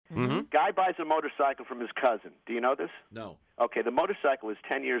guy buys a motorcycle from his cousin. Do you know this? No. Okay, the motorcycle is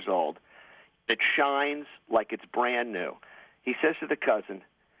 10 years old. It shines like it's brand new. He says to the cousin,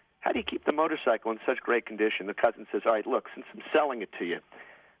 how do you keep the motorcycle in such great condition? The cousin says, all right, look, since I'm selling it to you,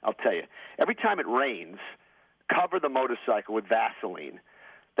 I'll tell you. Every time it rains, cover the motorcycle with Vaseline.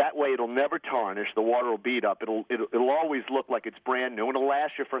 That way it'll never tarnish. The water will beat up. It'll always look like it's brand new, and it'll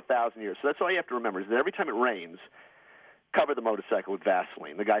last you for 1,000 years. So that's all you have to remember is that every time it rains, cover the motorcycle with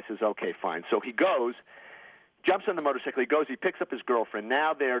Vaseline. The guy says, okay, fine. So he goes, jumps on the motorcycle. He goes, he picks up his girlfriend.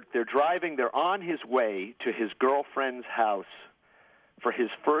 Now they're driving. They're on his way to his girlfriend's house for his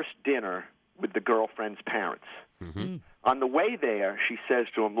first dinner with the girlfriend's parents. Mm-hmm. On the way there, she says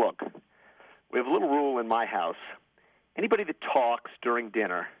to him, look, we have a little rule in my house. Anybody that talks during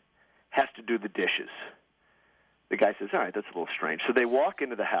dinner has to do the dishes. The guy says, all right, that's a little strange. So they walk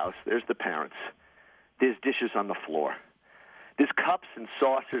into the house. There's the parents. There's dishes on the floor. There's cups and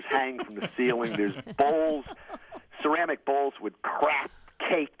saucers hanging from the ceiling. There's bowls, ceramic bowls with crap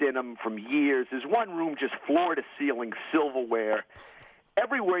caked in them from years. There's one room just floor-to-ceiling silverware.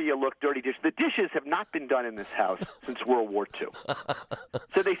 Everywhere you look, dirty dishes. The dishes have not been done in this house since World War II.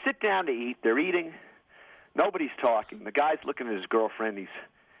 So they sit down to eat. They're eating. Nobody's talking. The guy's looking at his girlfriend.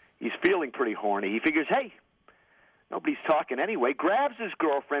 He's feeling pretty horny. He figures, hey, nobody's talking anyway. Grabs his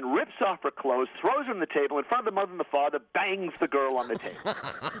girlfriend, rips off her clothes, throws her on the table in front of the mother and the father, bangs the girl on the table.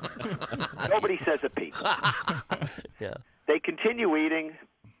 Nobody says a peep. Yeah. They continue eating.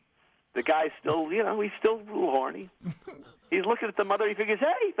 The guy's still, he's still a little horny. He's looking at the mother. He figures,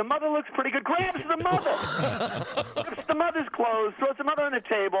 hey, the mother looks pretty good. Grabs the mother. Rips the mother's clothes, throws the mother on the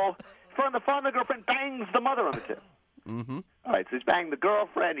table. In front of the father, the girlfriend bangs the mother on the table. Mm-hmm. All right, so he's banged the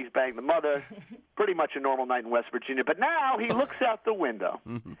girlfriend. He's banged the mother. Pretty much a normal night in West Virginia. But now he looks out the window.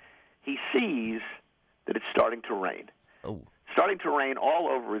 Mm-hmm. He sees that it's starting to rain. Oh. Starting to rain all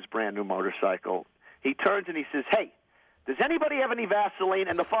over his brand-new motorcycle. He turns and he says, hey, does anybody have any Vaseline?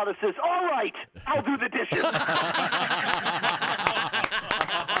 And the father says, all right, I'll do the dishes.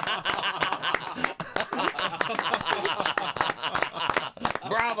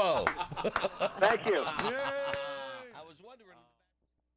 Bravo. Thank you. Yeah.